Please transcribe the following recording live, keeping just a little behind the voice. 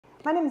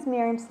My name is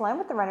Miriam Sloan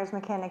with the Runner's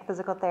Mechanic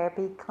Physical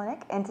Therapy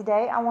Clinic, and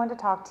today I wanted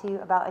to talk to you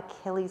about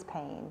Achilles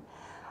pain.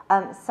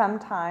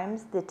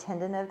 Sometimes the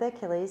tendon of the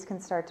Achilles can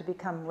start to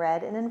become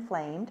red and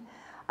inflamed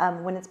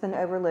when it's been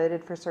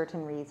overloaded for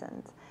certain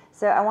reasons.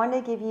 So I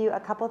wanted to give you a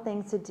couple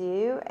things to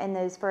do in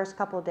those first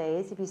couple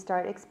days if you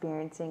start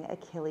experiencing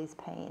Achilles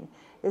pain.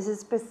 This is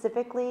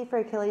specifically for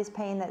Achilles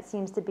pain that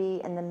seems to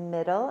be in the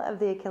middle of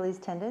the Achilles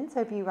tendon.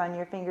 So if you run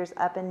your fingers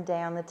up and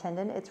down the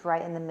tendon, it's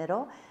right in the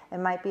middle. It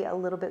might be a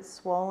little bit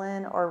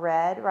swollen or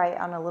red, right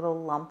on a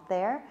little lump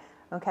there,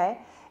 okay?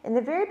 In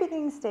the very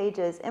beginning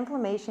stages,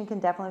 inflammation can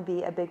definitely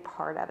be a big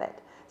part of it.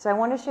 So I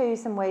want to show you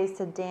some ways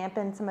to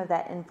dampen some of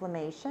that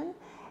inflammation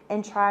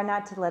and try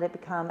not to let it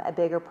become a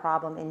bigger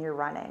problem in your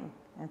running,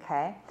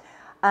 okay?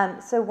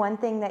 So one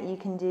thing that you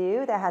can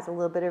do that has a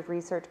little bit of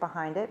research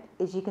behind it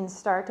is you can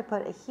start to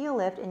put a heel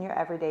lift in your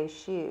everyday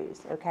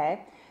shoes,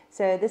 okay?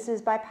 So this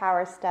is by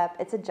Power Step.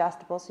 It's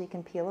adjustable so you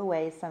can peel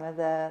away some of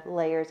the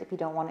layers if you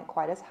don't want it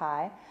quite as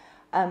high.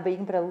 But you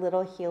can put a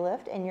little heel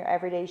lift in your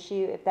everyday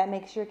shoe if that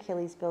makes your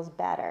Achilles feels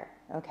better,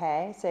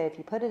 okay? So if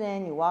you put it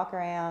in, you walk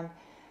around,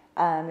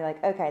 you're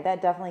like, okay,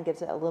 that definitely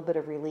gives it a little bit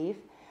of relief.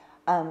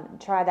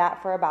 Try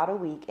that for about a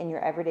week in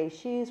your everyday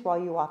shoes while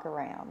you walk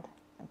around,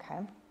 okay?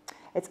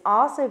 It's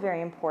also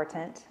very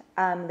important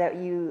that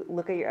you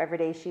look at your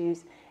everyday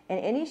shoes and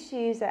any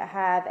shoes that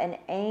have an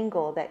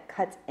angle that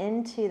cuts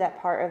into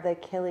that part of the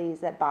Achilles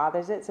that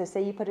bothers it. So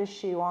say you put a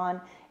shoe on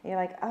and you're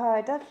like, oh,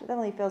 it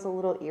definitely feels a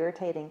little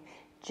irritating.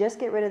 Just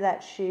get rid of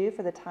that shoe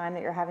for the time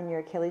that you're having your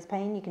Achilles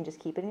pain. You can just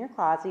keep it in your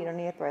closet. You don't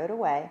need to throw it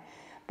away.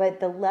 But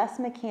the less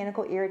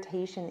mechanical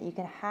irritation that you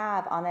can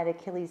have on that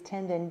Achilles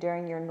tendon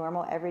during your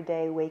normal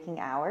everyday waking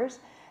hours,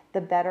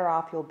 the better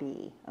off you'll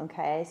be,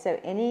 okay? So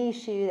any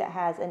shoe that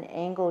has an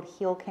angled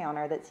heel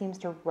counter that seems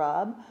to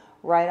rub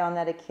right on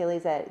that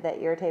Achilles, that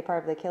irritate part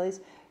of the Achilles,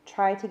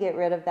 try to get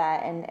rid of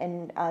that.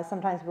 And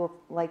sometimes people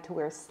like to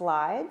wear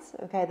slides,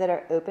 okay, that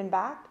are open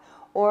backed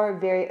or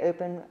very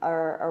open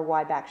or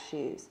wide back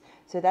shoes.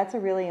 So that's a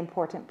really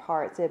important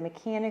part. So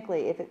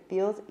mechanically, if it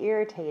feels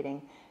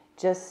irritating,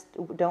 just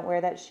don't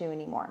wear that shoe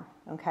anymore,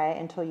 okay,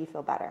 until you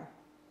feel better.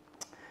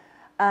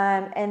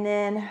 And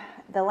then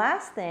the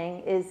last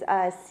thing is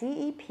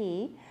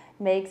CEP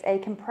makes a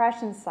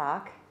compression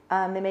sock.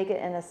 They make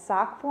it in a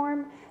sock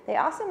form. They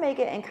also make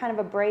it in kind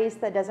of a brace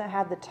that doesn't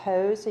have the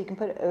toes, so you can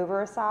put it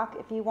over a sock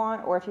if you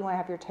want, or if you want to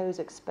have your toes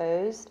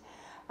exposed.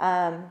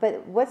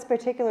 But what's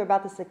particular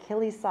about this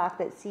Achilles sock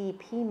that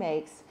CEP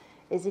makes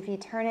is if you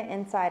turn it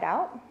inside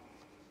out,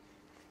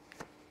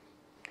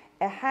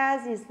 it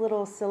has these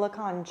little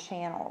silicone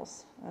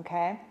channels,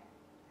 okay?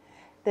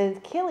 The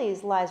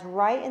Achilles lies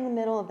right in the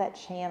middle of that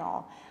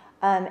channel.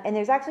 And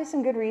there's actually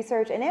some good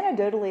research, and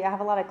anecdotally, I have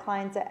a lot of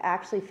clients that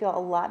actually feel a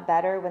lot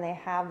better when they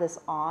have this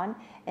on,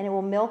 and it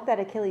will milk that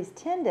Achilles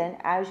tendon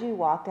as you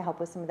walk to help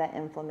with some of that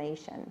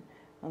inflammation,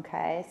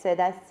 okay? So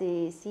that's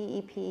the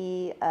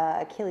CEP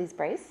Achilles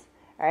brace,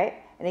 all right?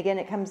 And again,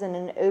 it comes in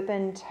an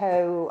open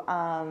toe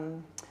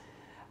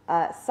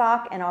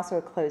sock and also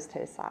a closed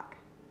toe sock,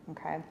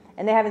 okay?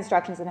 And they have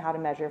instructions on how to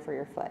measure for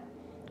your foot,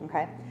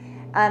 okay?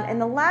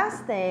 And the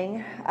last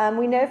thing,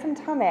 we know from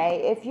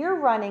Tomei, if you're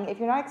running, if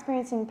you're not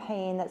experiencing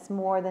pain that's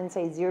more than,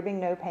 say, 0 being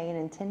no pain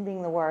and 10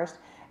 being the worst,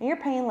 and your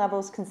pain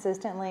levels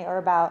consistently are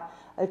about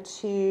a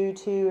 2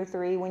 or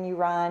 3 when you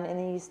run, and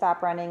then you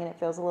stop running and it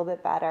feels a little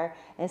bit better,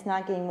 and it's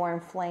not getting more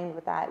inflamed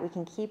with that, we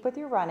can keep with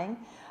your running.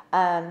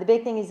 The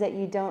big thing is that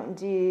you don't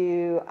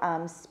do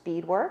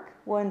speed work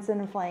when it's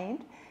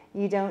inflamed.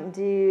 You don't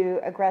do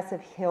aggressive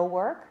hill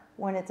work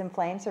when it's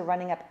inflamed, so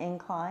running up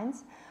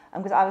inclines.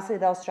 Because obviously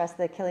they'll stress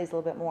the Achilles a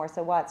little bit more.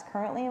 So while it's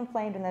currently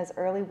inflamed in those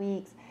early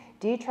weeks,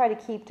 do try to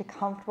keep to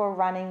comfortable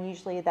running.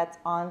 Usually that's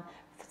on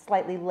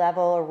slightly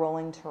level or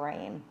rolling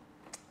terrain.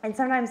 And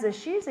sometimes the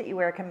shoes that you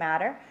wear can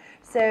matter.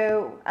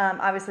 So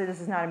obviously this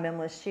is not a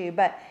memless shoe,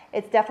 but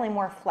it's definitely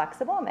more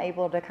flexible. I'm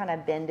able to kind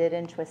of bend it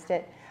and twist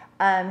it.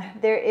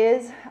 There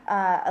is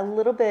a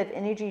little bit of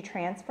energy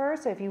transfer.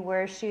 So if you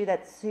wear a shoe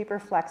that's super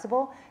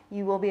flexible,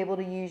 you will be able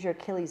to use your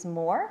Achilles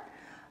more.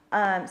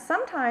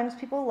 Sometimes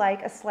people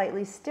like a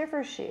slightly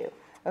stiffer shoe.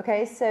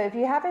 Okay, so if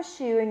you have a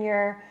shoe in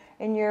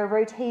your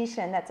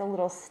rotation that's a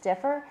little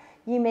stiffer,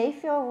 you may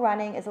feel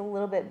running is a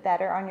little bit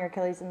better on your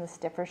Achilles than the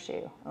stiffer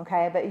shoe.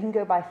 Okay, but you can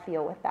go by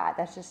feel with that.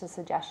 That's just a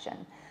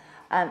suggestion.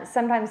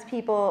 Sometimes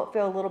people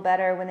feel a little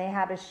better when they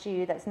have a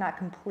shoe that's not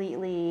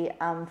completely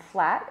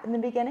flat in the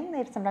beginning.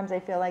 Sometimes they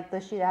feel like the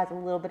shoe that has a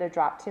little bit of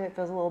drop to it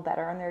feels a little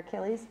better on their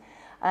Achilles.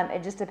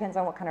 It just depends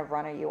on what kind of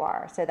runner you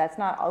are. So that's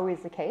not always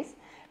the case,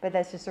 but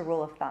that's just a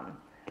rule of thumb,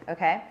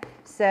 okay?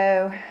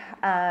 So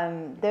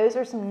those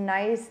are some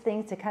nice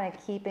things to kind of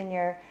keep in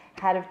your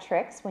hat of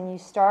tricks when you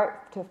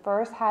start to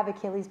first have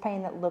Achilles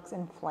pain that looks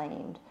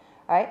inflamed,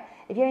 all right?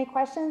 If you have any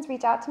questions,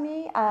 reach out to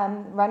me,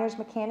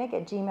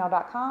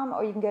 runnersmechanic@gmail.com,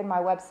 or you can go to my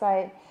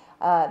website,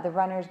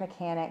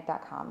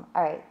 therunnersmechanic.com.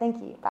 All right, thank you. Bye.